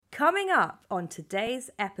Coming up on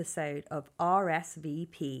today's episode of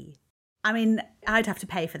RSVP. I mean, I'd have to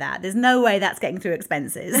pay for that. There's no way that's getting through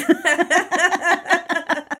expenses.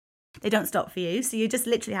 They don't stop for you. So you just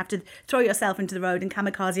literally have to throw yourself into the road and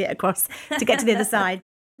kamikaze it across to get to the other side.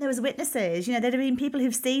 There was witnesses, there'd have been people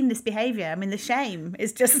who've seen this behaviour. I mean, the shame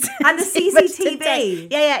is just... And the CCTV.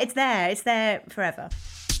 Yeah, it's there. It's there forever.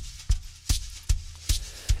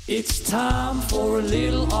 It's time for a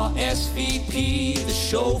little RSVP, the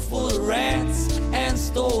show full of rants and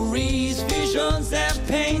stories, visions and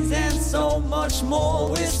pains and so much more,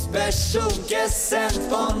 with special guests and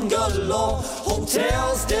fun galore.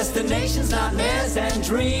 Hotels, destinations, nightmares and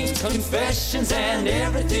dreams, confessions and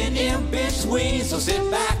everything in between. So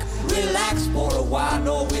sit back, relax, pour a wine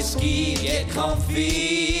or whiskey, get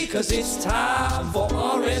comfy, 'cause it's time for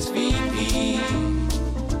RSVP.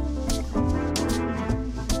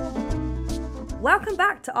 Welcome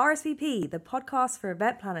back to RSVP, the podcast for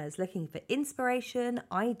event planners looking for inspiration,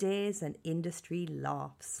 ideas, and industry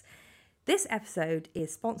laughs. This episode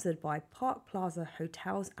is sponsored by Park Plaza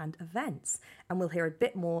Hotels and Events, and we'll hear a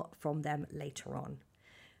bit more from them later on.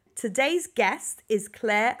 Today's guest is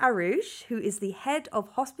Claire Arouche, who is the head of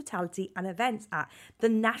hospitality and events at the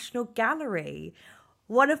National Gallery.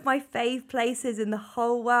 One of my fave places in the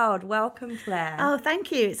whole world. Welcome, Claire. Oh,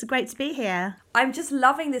 thank you. It's great to be here. I'm just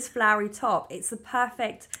loving this flowery top. It's the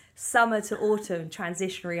perfect summer to autumn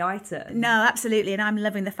transitionary item. No, absolutely. And I'm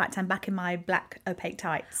loving the fact I'm back in my black opaque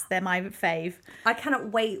tights. They're my fave. I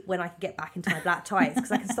cannot wait when I can get back into my black tights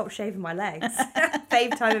because I can stop shaving my legs.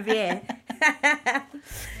 Fave time of year.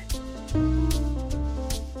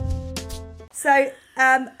 So,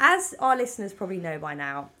 as our listeners probably know by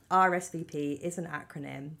now, RSVP is an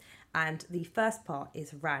acronym, and the first part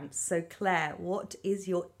is rants. So, Claire, what is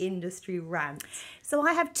your industry rant? So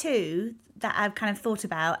I have two that I've kind of thought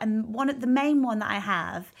about, and the main one that I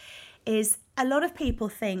have is a lot of people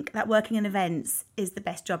think that working in events is the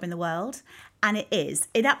best job in the world, and it is.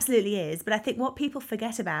 It absolutely is. But I think what people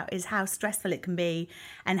forget about is how stressful it can be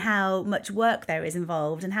and how much work there is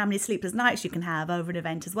involved and how many sleepless nights you can have over an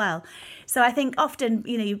event as well. So I think often,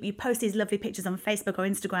 you post these lovely pictures on Facebook or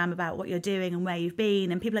Instagram about what you're doing and where you've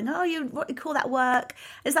been, and people are like, oh, what do you call that work?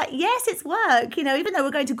 It's like, yes, it's work. Even though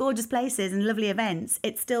we're going to gorgeous places and lovely events,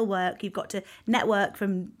 it's still work. You've got to network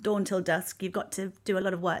from dawn till dusk. You've got to do a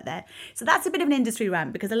lot of work there. So that's a bit of an industry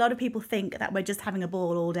rant, because a lot of people think that we're just having a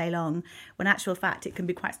ball all day long, when actual fact it can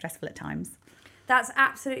be quite stressful at times. That's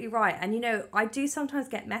absolutely right. And I do sometimes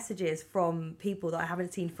get messages from people that I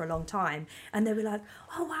haven't seen for a long time, and they'll be like,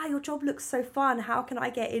 oh wow, your job looks so fun, how can I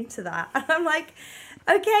get into that? And I'm like,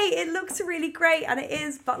 okay, it looks really great, and it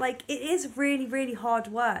is, but it is really, really hard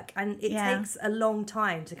work, and it takes a long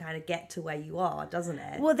time to kind of get to where you are, doesn't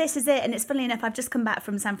it? Well, this is it. And it's funny enough, I've just come back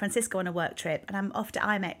from San Francisco on a work trip, and I'm off to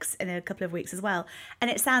IMEX in a couple of weeks as well.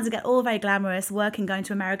 And it sounds again all very glamorous, working, going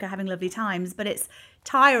to America, having lovely times, but it's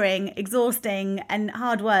tiring, exhausting, and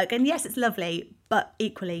hard work. And yes, it's lovely, but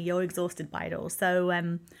equally you're exhausted by it all. So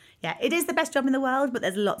it is the best job in the world, but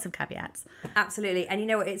there's lots of caveats. Absolutely. And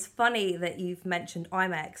it's funny that you've mentioned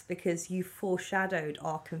IMEX, because you foreshadowed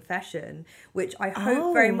our confession, which I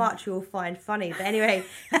hope very much you'll find funny. But anyway,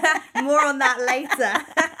 more on that later.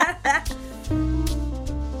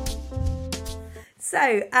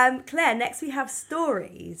 So, Claire, next we have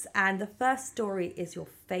stories, and the first story is your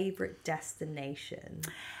favourite destination.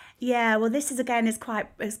 Yeah, well, this is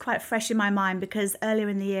quite fresh in my mind, because earlier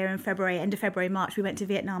in the year, in February, end of February, March, we went to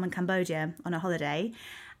Vietnam and Cambodia on a holiday,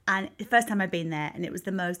 and the first time I'd been there, and it was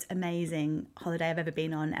the most amazing holiday I've ever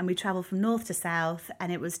been on. And we travelled from north to south,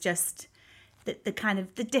 and it was just the kind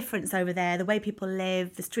of the difference over there, the way people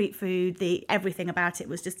live, the street food, everything about it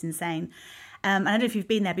was just insane. And I don't know if you've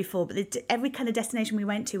been there before, but every kind of destination we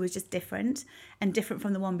went to was just different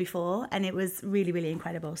from the one before. And it was really, really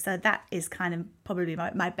incredible. So that is kind of probably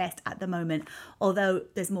my best at the moment, although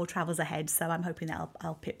there's more travels ahead. So I'm hoping that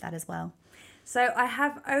I'll pip that as well. So I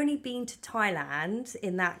have only been to Thailand,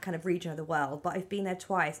 in that kind of region of the world, but I've been there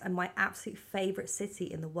twice, and my absolute favourite city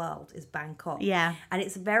in the world is Bangkok. Yeah. And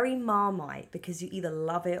it's very Marmite, because you either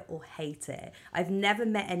love it or hate it. I've never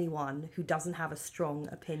met anyone who doesn't have a strong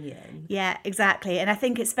opinion. Yeah, exactly. And I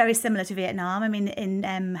think it's very similar to Vietnam. I mean, in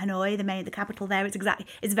Hanoi, the capital there,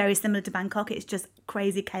 it's very similar to Bangkok. It's just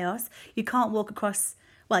crazy chaos. You can't walk across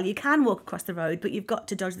well, you can walk across the road, but you've got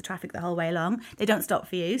to dodge the traffic the whole way along. They don't stop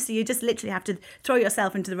for you. So you just literally have to throw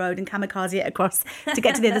yourself into the road and kamikaze it across to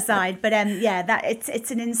get to the other side. But it's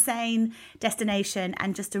an insane destination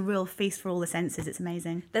and just a real feast for all the senses. It's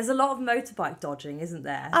amazing. There's a lot of motorbike dodging, isn't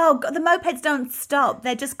there? Oh, God, the mopeds don't stop.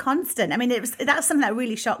 They're just constant. I mean, that was something that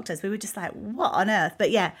really shocked us. We were just like, what on earth?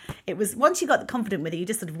 But yeah, it was, once you got confident with it, you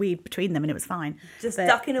just sort of weaved between them and it was fine. Just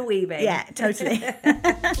ducking and weaving. Yeah, totally.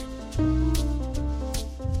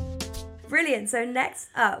 Brilliant. So next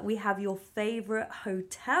up, we have your favourite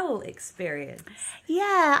hotel experience.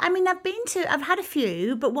 Yeah, I mean, I've had a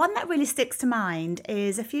few, but one that really sticks to mind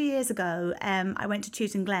is a few years ago, I went to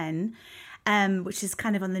Chewton Glen, which is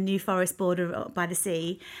kind of on the New Forest border by the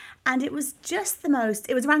sea. And it was just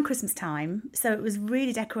it was around Christmas time. So it was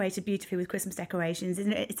really decorated beautifully with Christmas decorations.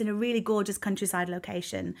 It's in a really gorgeous countryside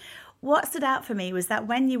location. What stood out for me was that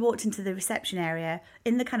when you walked into the reception area,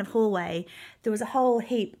 in the kind of hallway, there was a whole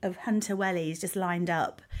heap of hunter wellies just lined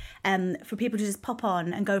up for people to just pop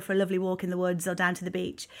on and go for a lovely walk in the woods or down to the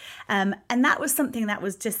beach. And that was something that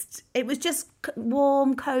was just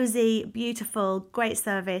warm, cosy, beautiful, great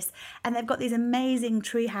service. And they've got these amazing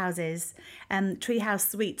tree houses, treehouse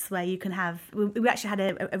suites where you can have, we actually had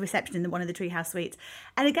a reception in one of the treehouse suites.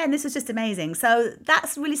 And again, this was just amazing. So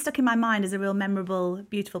that's really stuck in my mind as a real memorable,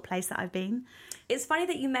 beautiful place that I've been. It's funny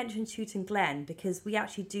that you mentioned Chewton Glen because we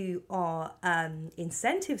actually do our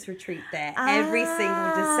incentives retreat there every single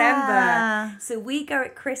December. So we go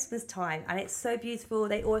at Christmas time and it's so beautiful.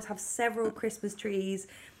 They always have several Christmas trees.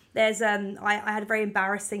 There's I had a very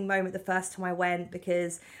embarrassing moment the first time I went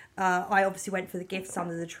because I obviously went for the gifts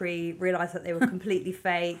under the tree, realised that they were completely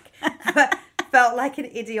fake, but felt like an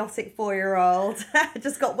idiotic 4-year-old.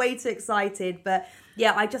 Just got way too excited. But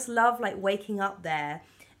yeah, I just love like waking up there.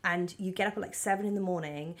 And you get up at like 7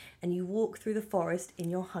 a.m. and you walk through the forest in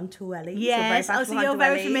your hunter wellies. Yes, so you're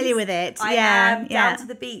very familiar with it. I am, down to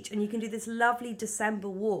the beach. And you can do this lovely December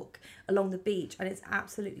walk along the beach. And it's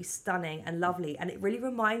absolutely stunning and lovely. And it really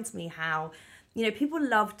reminds me how, people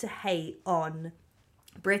love to hate on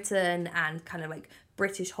Britain and kind of like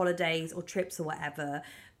British holidays or trips or whatever.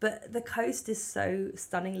 But the coast is so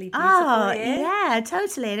stunningly beautiful here. Yeah,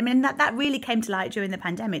 totally. I mean, that really came to light during the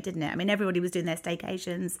pandemic, didn't it? I mean, everybody was doing their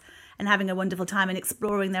staycations and having a wonderful time and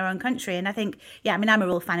exploring their own country. And I think, I'm a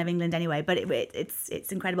real fan of England anyway, but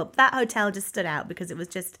it's incredible. That hotel just stood out because it was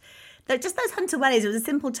just those hunter wellies. It was a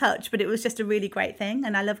simple touch, but it was just a really great thing,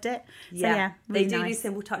 and I loved it. Yeah, really they do nice. do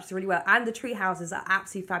simple touches really well, and the tree houses are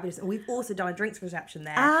absolutely fabulous. And we've also done a drinks reception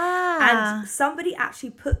there, and somebody actually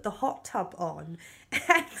put the hot tub on,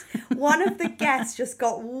 and one of the guests just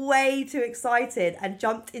got way too excited and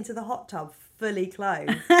jumped into the hot tub fully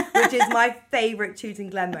clothed, which is my favourite Chewton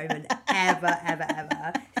Glen moment ever.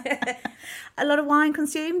 A lot of wine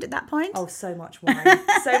consumed at that point? Oh, so much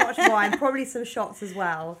wine, probably some shots as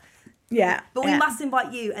well. Yeah. But we must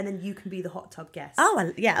invite you and then you can be the hot tub guest. Oh,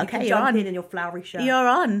 well, yeah, okay, you're on. in your flowery shirt. You're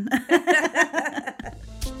on.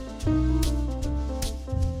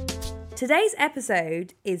 Today's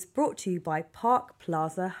episode is brought to you by Park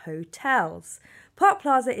Plaza Hotels. Park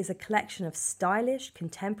Plaza is a collection of stylish,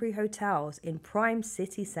 contemporary hotels in prime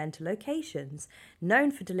city centre locations,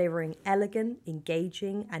 known for delivering elegant,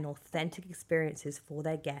 engaging and authentic experiences for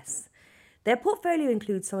their guests. Their portfolio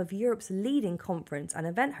includes some of Europe's leading conference and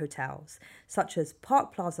event hotels, such as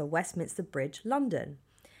Park Plaza Westminster Bridge, London.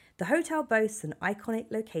 The hotel boasts an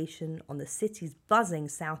iconic location on the city's buzzing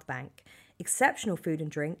South Bank, exceptional food and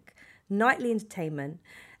drink, nightly entertainment,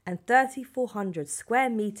 and 3,400 square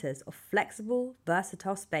metres of flexible,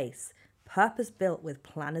 versatile space, purpose-built with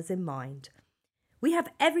planners in mind. We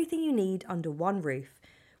have everything you need under one roof,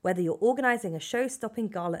 whether you're organising a show-stopping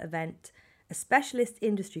gala event, a specialist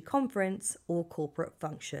industry conference, or corporate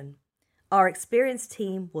function. Our experienced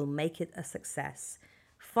team will make it a success.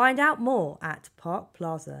 Find out more at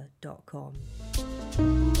parkplaza.com.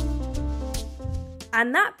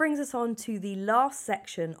 And that brings us on to the last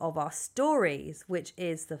section of our stories, which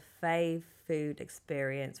is the fave food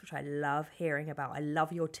experience, which I love hearing about. I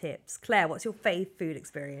love your tips. Claire, what's your fave food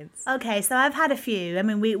experience? Okay, so I've had a few. I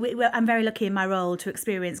mean, I'm very lucky in my role to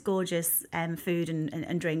experience gorgeous food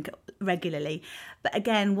and drink regularly. But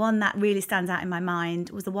again, one that really stands out in my mind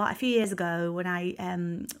was a few years ago when I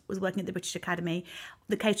was working at the British Academy.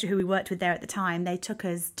 The caterer who we worked with there at the time, they took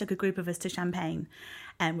a group of us to Champagne,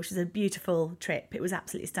 which was a beautiful trip. It was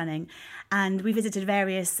absolutely stunning. And we visited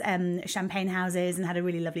various champagne houses and had a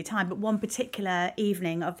really lovely time. But one particular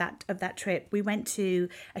evening of that trip, we went to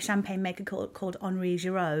a champagne maker called Henri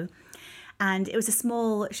Giraud. And it was a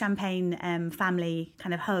small champagne family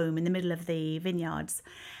kind of home in the middle of the vineyards.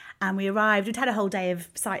 And we arrived. We'd had a whole day of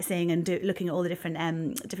sightseeing and looking at all the different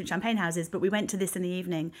champagne houses. But we went to this in the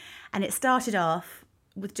evening, and it started off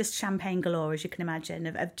with just champagne galore, as you can imagine,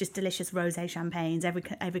 of just delicious rosé champagnes, every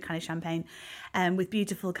kind of champagne, with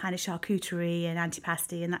beautiful kind of charcuterie and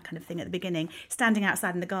antipasti and that kind of thing at the beginning, standing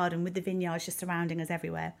outside in the garden with the vineyards just surrounding us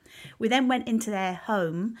everywhere. We then went into their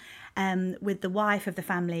home with the wife of the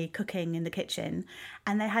family cooking in the kitchen,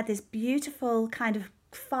 and they had this beautiful kind of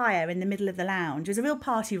fire in the middle of the lounge. It was a real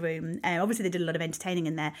party room. Obviously, they did a lot of entertaining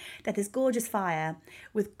in there. They had this gorgeous fire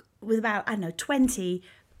with about, 20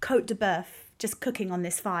 Côte de Boeuf just cooking on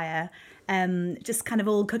this fire, just kind of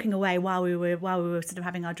all cooking away while we were sort of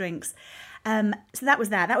having our drinks. So that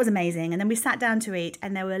was amazing. And then we sat down to eat,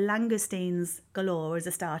 and there were langoustines galore as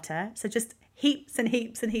a starter. So just heaps and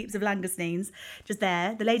heaps and heaps of langoustines just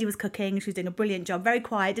there. The lady was cooking. She was doing a brilliant job, very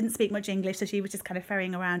quiet, didn't speak much English, so she was just kind of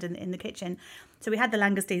ferrying around in the kitchen. So we had the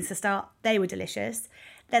langoustines to start. They were delicious.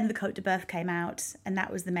 Then the Côte de Boeuf came out, and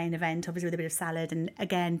that was the main event, obviously with a bit of salad, and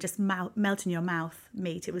again, just melt in your mouth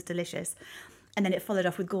meat. It was delicious. And then it followed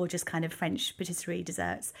off with gorgeous kind of French patisserie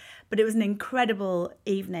desserts. But it was an incredible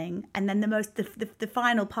evening. And then the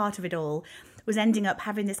final part of it all was ending up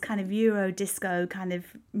having this kind of Euro disco kind of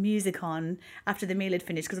music on after the meal had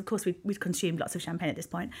finished, because of course we'd consumed lots of champagne at this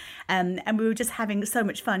point. And we were just having so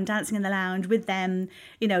much fun dancing in the lounge with them.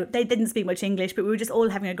 You know, they didn't speak much English, but we were just all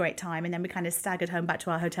having a great time. And then we kind of staggered home back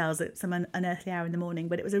to our hotels at some unearthly hour in the morning.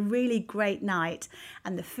 But it was a really great night,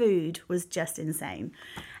 and the food was just insane.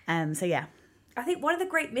 So yeah. I think one of the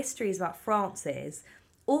great mysteries about France is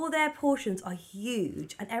all their portions are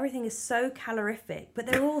huge and everything is so calorific, but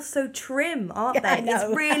they're all so trim, aren't they?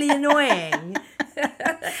 It's really annoying.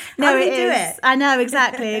 No, it is. I know,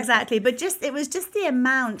 exactly. But it was just the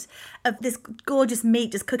amount of this gorgeous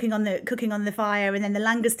meat just cooking on the fire, and then the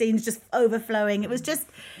langoustines just overflowing. It was just,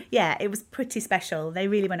 it was pretty special. They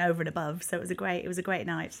really went over and above. So it was a great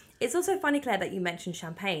night. It's also funny, Claire, that you mentioned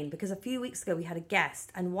champagne, because a few weeks ago we had a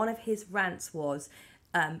guest, and one of his rants was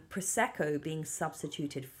Prosecco being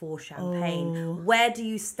substituted for champagne. Oh. Where do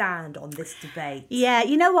you stand on this debate? Yeah,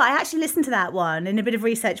 you know what? I actually listened to that one in a bit of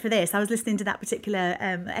research for this. I was listening to that particular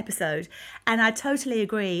episode, and I totally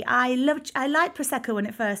agree. I liked Prosecco when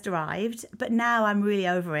it first arrived, but now I'm really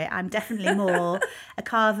over it. I'm definitely more a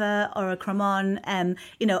Cava or a Cremant,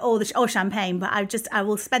 or champagne. But I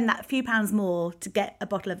will spend that few pounds more to get a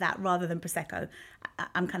bottle of that rather than Prosecco.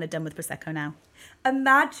 I'm kind of done with Prosecco now.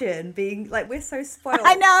 Imagine being like, we're so spoiled.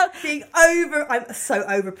 I know. I'm so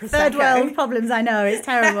over Prosecco. Third world problems, I know. It's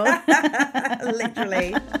terrible.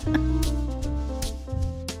 Literally.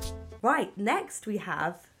 Right, next we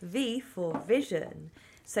have V for Vision.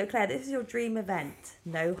 So Claire, this is your dream event,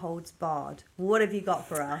 no holds barred. What have you got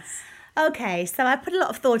for us? Okay, so I put a lot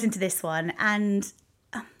of thought into this one, and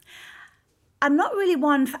I'm not really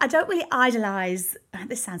I don't really idolise,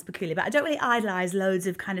 this sounds peculiar, but I don't really idolise loads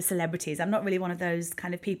of kind of celebrities. I'm not really one of those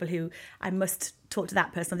kind of people who I must talk to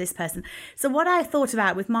that person or this person. So what I thought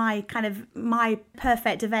about with my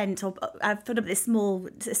perfect event, or I've thought of this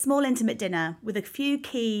small intimate dinner with a few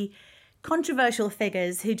key controversial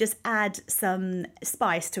figures who just add some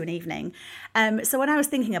spice to an evening. So when I was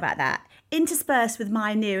thinking about that, interspersed with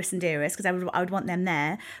my nearest and dearest, because I would want them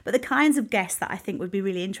there, but the kinds of guests that I think would be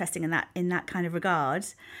really interesting in that kind of regard,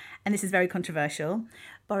 and this is very controversial,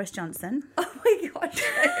 Boris Johnson. Oh my gosh.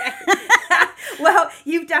 Well,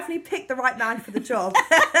 you've definitely picked the right man for the job.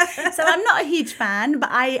 So I'm not a huge fan, but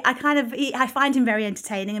I find him very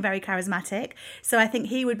entertaining and very charismatic. So I think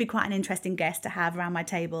he would be quite an interesting guest to have around my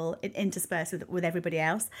table, interspersed with everybody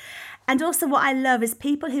else. And also what I love is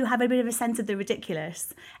people who have a bit of a sense of the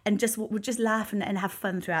ridiculous and would just laugh and have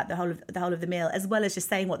fun throughout the whole of the meal, as well as just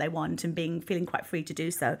saying what they want and feeling quite free to do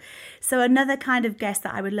so. So another kind of guest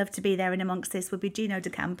that I would love to be there in amongst this would be Gino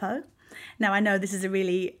D'Acampo. Now, I know this is a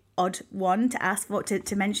really odd one to ask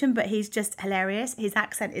to mention, but he's just hilarious. His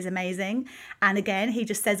accent is amazing, and again, he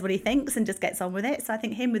just says what he thinks and just gets on with it. So I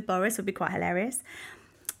think him with Boris would be quite hilarious.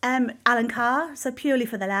 Alan Carr, so purely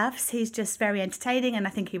for the laughs, he's just very entertaining, and I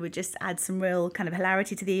think he would just add some real kind of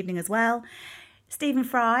hilarity to the evening as well. Stephen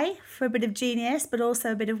Fry for a bit of genius, but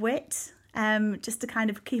also a bit of wit. Just to kind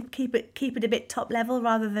of keep it a bit top level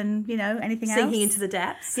rather than anything else. Sinking into the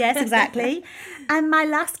depths. Yes, exactly. And my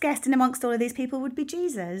last guest in amongst all of these people would be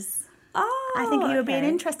Jesus. Oh, I think he would be an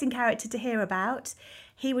interesting character to hear about.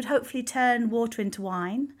 He would hopefully turn water into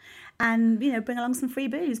wine, and bring along some free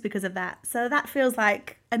booze because of that. So that feels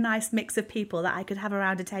like a nice mix of people that I could have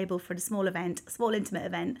around a table for a small intimate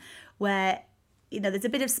event where there's a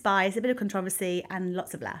bit of spice, a bit of controversy, and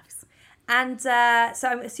lots of laughs. And so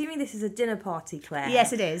I'm assuming this is a dinner party, Claire.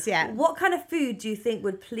 Yes, it is, yeah. What kind of food do you think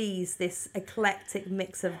would please this eclectic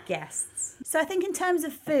mix of guests? So I think in terms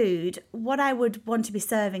of food, what I would want to be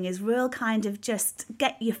serving is real kind of just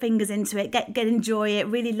get your fingers into it, get enjoy it,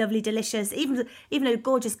 really lovely, delicious, even a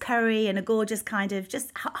gorgeous curry and a gorgeous kind of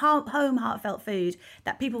just home heartfelt food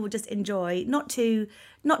that people will just enjoy. Not too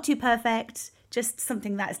perfect, just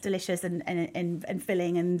something that's delicious and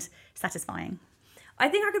filling and satisfying. I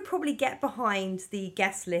think I could probably get behind the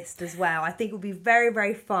guest list as well. I think it would be very,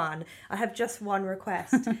 very fun. I have just one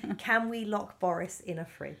request. Can we lock Boris in a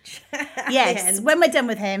fridge? Yes, when we're done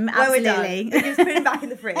with him, absolutely. We just put him back in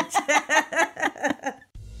the fridge.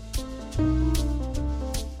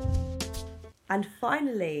 And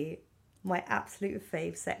finally, my absolute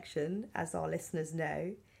fave section, as our listeners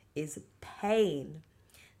know, is pain.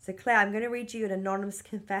 So Claire, I'm going to read you an anonymous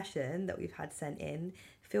confession that we've had sent in.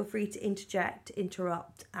 Feel free to interject,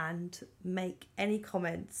 interrupt, and make any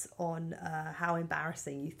comments on how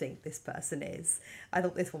embarrassing you think this person is. I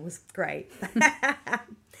thought this one was great.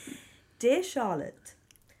 Dear Charlotte,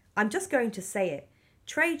 I'm just going to say it.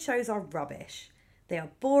 Trade shows are rubbish. They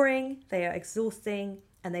are boring, they are exhausting,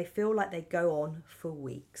 and they feel like they go on for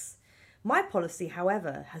weeks. My policy,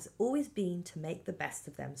 however, has always been to make the best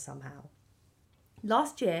of them somehow.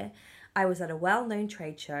 Last year, I was at a well-known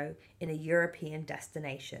trade show in a European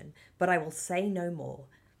destination, but I will say no more.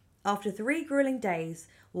 After 3 grueling days,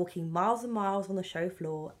 walking miles and miles on the show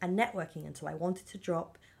floor and networking until I wanted to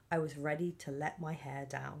drop, I was ready to let my hair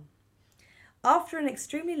down. After an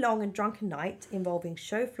extremely long and drunken night involving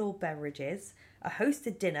show floor beverages, a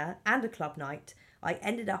hosted dinner and a club night, I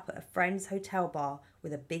ended up at a friend's hotel bar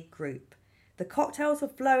with a big group. The cocktails were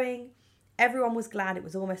flowing, everyone was glad it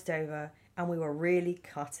was almost over, and we were really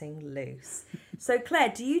cutting loose. So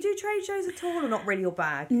Claire, do you do trade shows at all or not really your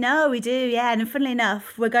bag? No, we do, yeah. And funnily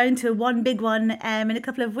enough, we're going to one big one in a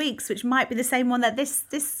couple of weeks, which might be the same one that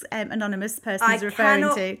this anonymous person is referring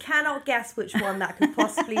to. I cannot guess which one that could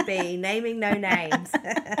possibly be, naming no names.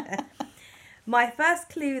 My first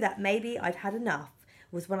clue that maybe I'd had enough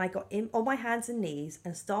was when I got in on my hands and knees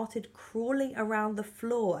and started crawling around the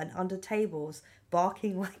floor and under tables,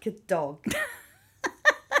 barking like a dog.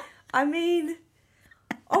 I mean,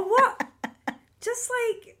 on what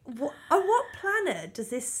planet does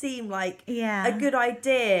this seem like a good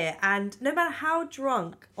idea? And no matter how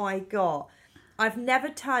drunk I got, I've never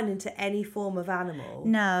turned into any form of animal.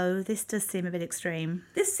 No, this does seem a bit extreme.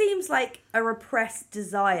 This seems like a repressed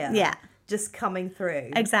desire. Yeah. Just coming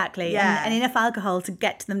through. Exactly. Yeah. And enough alcohol to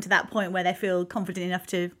get them to that point where they feel confident enough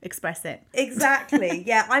to express it. Exactly.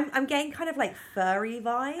 Yeah, I'm getting kind of like furry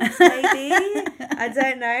vibes, maybe. I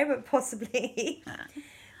don't know, but possibly.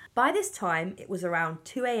 By this time, it was around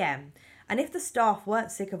 2 a.m. And if the staff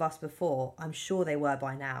weren't sick of us before, I'm sure they were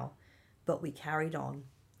by now. But we carried on.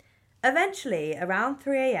 Eventually, around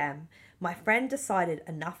 3 a.m., my friend decided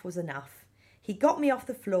enough was enough. He got me off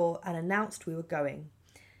the floor and announced we were going.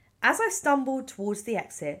 As I stumbled towards the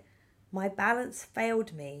exit, my balance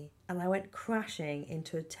failed me and I went crashing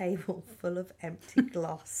into a table full of empty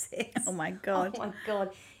glasses. Oh my God. Oh my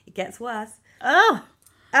God. It gets worse. Oh!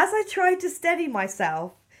 As I tried to steady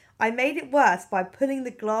myself, I made it worse by pulling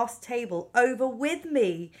the glass table over with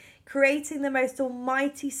me, creating the most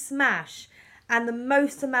almighty smash and the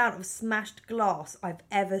most amount of smashed glass I've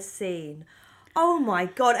ever seen. Oh my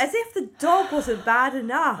God, as if the dog wasn't bad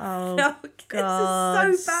enough. Oh, God.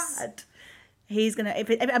 This is so bad. He's going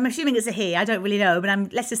to, I'm assuming it's a he, I don't really know,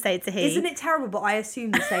 but let's just say it's a he. Isn't it terrible? But I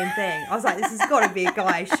assumed the same thing. I was like, this has got to be a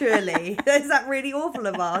guy, surely. Is that really awful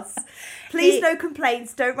of us? Please, no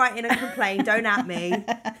complaints. Don't write in and complain. Don't at me.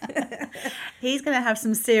 He's going to have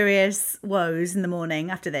some serious woes in the morning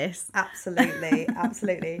after this. Absolutely,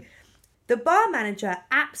 absolutely. The bar manager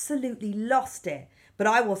absolutely lost it. But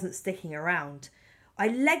I wasn't sticking around. I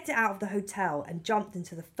legged it out of the hotel and jumped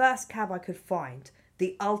into the first cab I could find,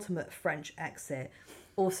 the ultimate French exit.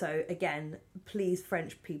 Also, again, please,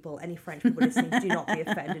 French people, any French people listening, do not be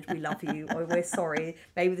offended. We love you, or we're sorry.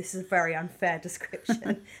 Maybe this is a very unfair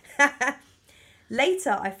description.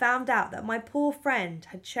 Later, I found out that my poor friend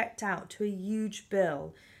had checked out to a huge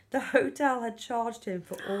bill. The hotel had charged him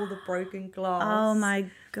for all the broken glass. Oh my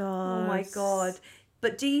God. Oh my God.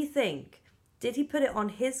 But do you think... did he put it on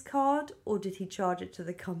his card or did he charge it to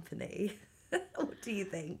the company? What do you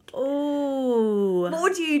think? Oh. What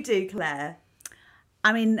would you do, Claire?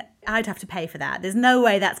 I mean, I'd have to pay for that. There's no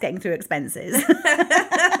way that's getting through expenses.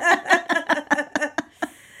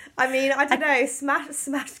 I mean, I don't know,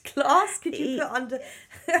 smashed glass? Could you put under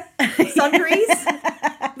sundries?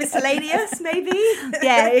 Miscellaneous, maybe?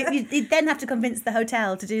 Yeah, you'd then have to convince the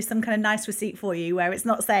hotel to do some kind of nice receipt for you where it's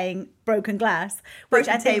not saying broken glass.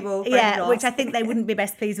 Broken table, broken glass. Which I think they wouldn't be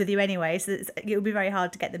best pleased with you anyway. So it would be very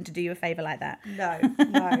hard to get them to do you a favour like that. No.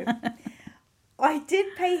 I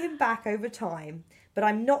did pay him back over time, but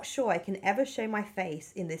I'm not sure I can ever show my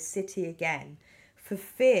face in this city again, for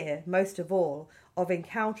fear, most of all, of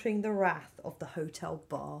encountering the wrath of the hotel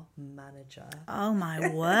bar manager. Oh my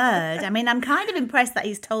word. I mean, I'm kind of impressed that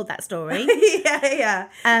he's told that story. Yeah.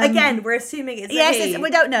 Again, we're assuming it's yes, he. we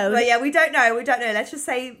don't know. But yeah, we don't know. Let's just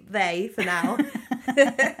say they for now.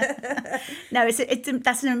 No,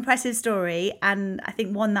 that's an impressive story, and I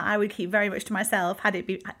think one that I would keep very much to myself. Had it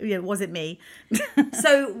be, was it me?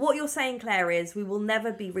 So what you're saying, Claire, is we will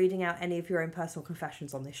never be reading out any of your own personal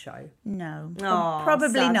confessions on this show. No, Aw,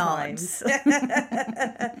 probably sad not. times.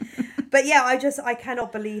 But yeah, I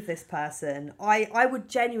cannot believe this person. I would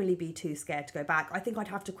genuinely be too scared to go back. I think I'd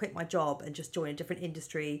have to quit my job and just join a different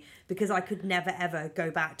industry because I could never ever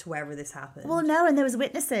go back to wherever this happened. Well, no, and there was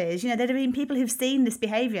witnesses. There'd have been people who've seen this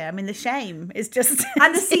behaviour. I mean, the shame is just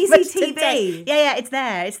and the CCTV. Yeah, it's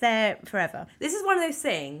there. It's there forever. This is one of those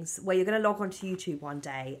things where you're going to log onto YouTube one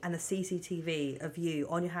day and the CCTV of you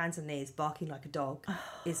on your hands and knees barking like a dog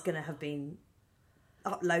is going to have been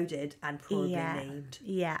uploaded and probably memed.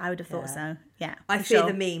 Yeah, I would have thought so. Yeah, I fear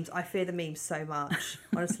the memes. I fear the memes so much.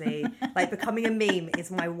 Honestly, like becoming a meme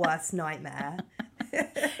is my worst nightmare.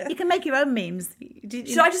 You can make your own memes.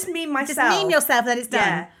 Should I just meme myself? Just meme yourself, then it's done.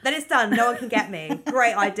 Yeah, then it's done. No one can get me.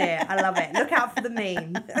 Great idea. I love it. Look out for the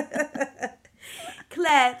meme.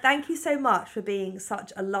 Claire, thank you so much for being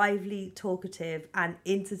such a lively, talkative and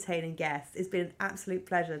entertaining guest. It's been an absolute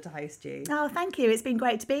pleasure to host you. Oh, thank you. It's been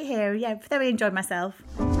great to be here. Yeah, thoroughly enjoyed myself.